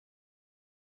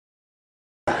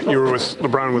You were with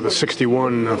LeBron with a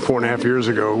 61 4.5 years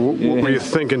ago. What were you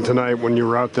thinking tonight when you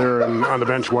were out there and on the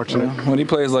bench watching it? When he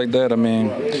plays like that,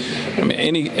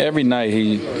 every night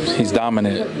he's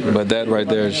dominant. But that right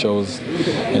there shows,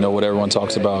 what everyone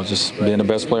talks about, just being the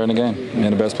best player in the game, being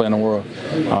the best player in the world.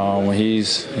 When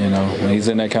he's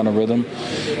in that kind of rhythm,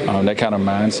 that kind of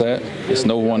mindset, there's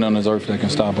no one on this earth that can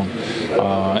stop him.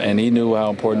 And he knew how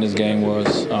important this game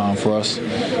was for us.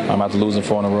 After losing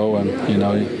 4 in a row, and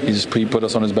he put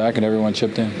us on his back, and everyone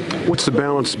chipped in. What's the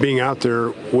balance being out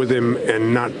there with him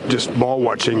and not just ball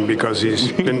watching because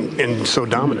he's been so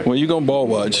dominant? Well, you're gonna ball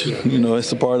watch.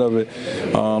 It's a part of it.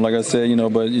 Like I said,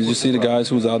 but you see the guys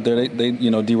who's out there. They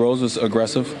D Rose was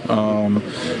aggressive.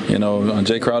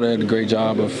 Jay Crowder had a great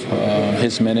job of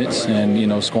his minutes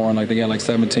and scoring they got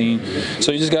 17.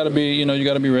 So you just got to be you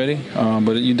got to be ready.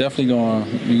 But you definitely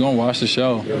gonna watch the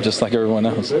show just like everyone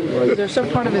else. Is there some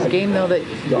part of his game though that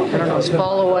his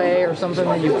fall away or something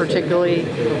that you particularly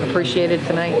appreciated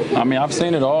tonight? I've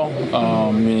seen it all.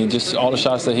 Just all the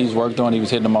shots that he's worked on, he was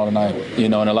hitting them all tonight.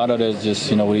 And a lot of that is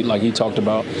just like he talked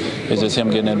about, is just him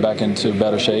getting it back into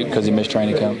better shape because he missed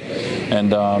training camp, and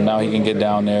now he can get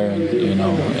down there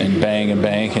and and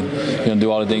bang and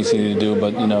do all the things he needed to do.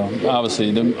 But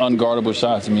obviously the unguardable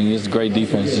shots. It's great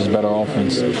defense, just better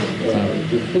offense.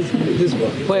 His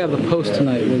play on the post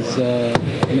tonight was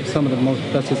some of the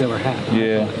best he's ever had.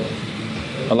 Yeah.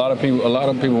 A lot of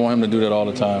people want him to do that all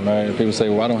the time, right? People say,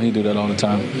 well, why don't he do that all the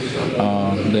time?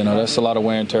 That's a lot of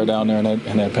wear and tear down there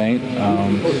in that paint.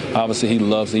 Obviously,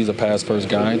 he's a pass-first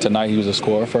guy. Tonight, he was a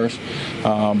scorer first.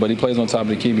 But he plays on top of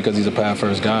the key because he's a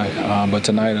pass-first guy. But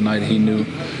tonight, he knew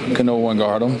no one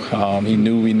guard him. He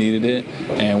knew we needed it.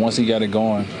 And once he got it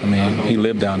going, he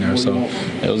lived down there. So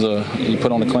he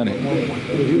put on a clinic.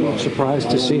 Were you surprised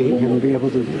to see him be able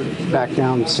to back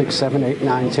down 6, 7, 8,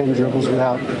 9, 10 dribbles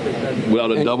without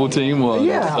a double team?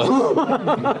 Yeah.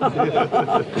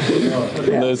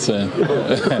 Listen,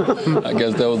 I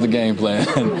guess that was the game plan.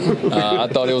 I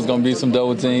thought it was going to be some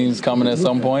double teams coming at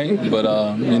some point, but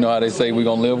you know how they say we're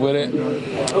going to live with it?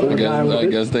 I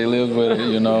guess they lived with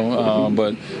it,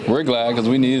 But we're glad because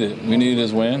we needed it. We needed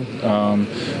this win.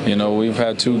 We've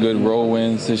had 2 good road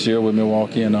wins this year with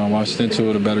Milwaukee and Washington, 2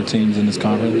 of the better teams in this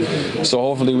conference. So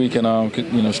hopefully we can,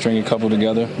 string a couple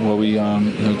together where we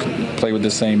play with the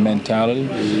same mentality.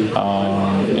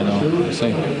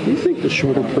 See. Do you think the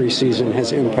shorter preseason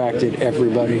has impacted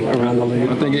everybody around the league?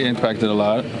 I think it impacted a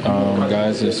lot,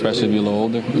 guys, especially if you're a little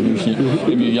older. If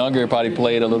you're younger, it probably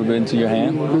played a little bit into your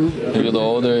hand. If you're a little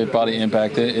older, it probably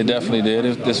impacted. It definitely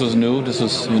did. This was new. This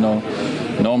was,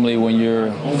 normally when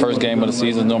your first game of the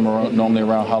season, normally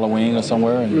around Halloween or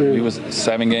somewhere, and we was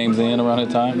 7 games in around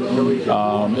that time.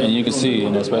 And you can see,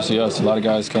 especially us, a lot of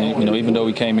guys came, even though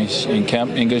we came in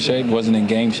camp in good shape, wasn't in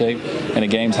game shape, and the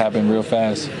games happened real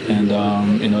fast, and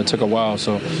it took a while.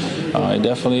 So it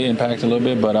definitely impacted a little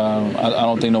bit, but I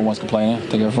don't think no one's complaining. I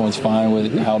think everyone's fine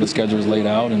with how the schedule is laid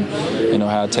out and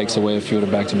how it takes away a few of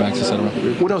the back-to-backs, etc.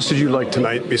 What else did you like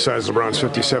tonight besides LeBron's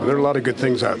 57? There are a lot of good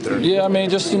things out there. Yeah,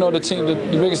 just the team.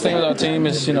 The biggest thing with our team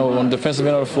is on the defensive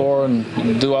end of the floor and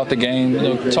throughout the game,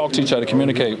 talk to each other,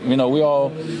 communicate. We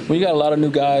got a lot of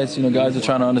new guys. Guys are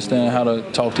trying to understand how to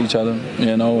talk to each other.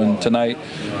 And tonight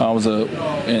was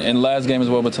in last game as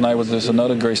well, but tonight was just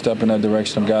another great step in that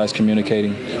direction of guys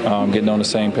communicating, getting on the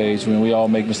same page. We all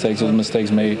make mistakes. There's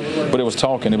mistakes made, but it was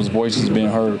talking. It was voices being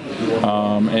heard,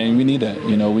 and we need that.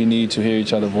 We need to hear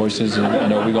each other's voices,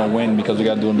 and we're gonna win because we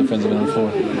got to do it on the defensive end of the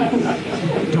floor.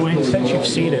 Dwyane, since you've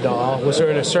seen it all, was there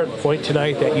at a certain point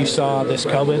tonight that you saw this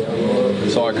coming?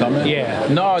 Saw it coming? Yeah.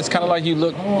 No, it's kind of like you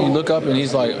look up and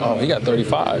he's like, oh, he got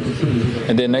 35,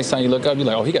 and then next time you look up, you're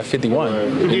like, oh, he got 51.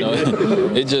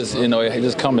 It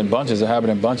just come in bunches. It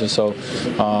happened in bunches. So,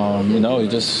 you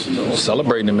just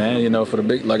celebrating it, man. For the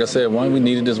big, like I said, 1, we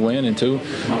needed this win, and 2,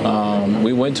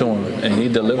 we went to him and he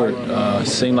delivered.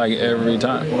 Seemed like every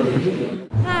time.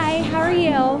 Hi, how are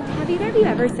you? Have either of you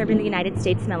ever served in the United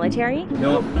States military?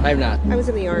 No, I have not. I was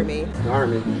in the Army.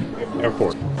 Army. Air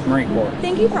Force. Marine Corps.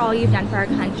 Thank you for all you've done for our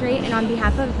country, and on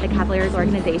behalf of the Cavaliers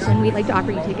organization, we'd like to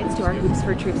offer you tickets to our Hoops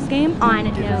for Troops game on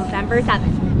November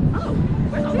 7th. Oh,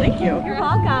 well, thank you. You're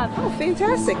welcome. Oh,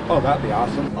 fantastic. Oh, that'd be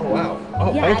awesome. Oh, wow.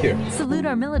 Oh, Yes. thank you. Salute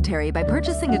our military by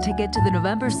purchasing a ticket to the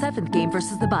November 7th game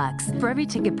versus the Bucks. For every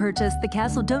ticket purchased, the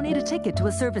Cavs will donate a ticket to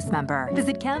a service member.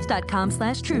 Visit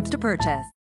Cavs.com/troops to purchase.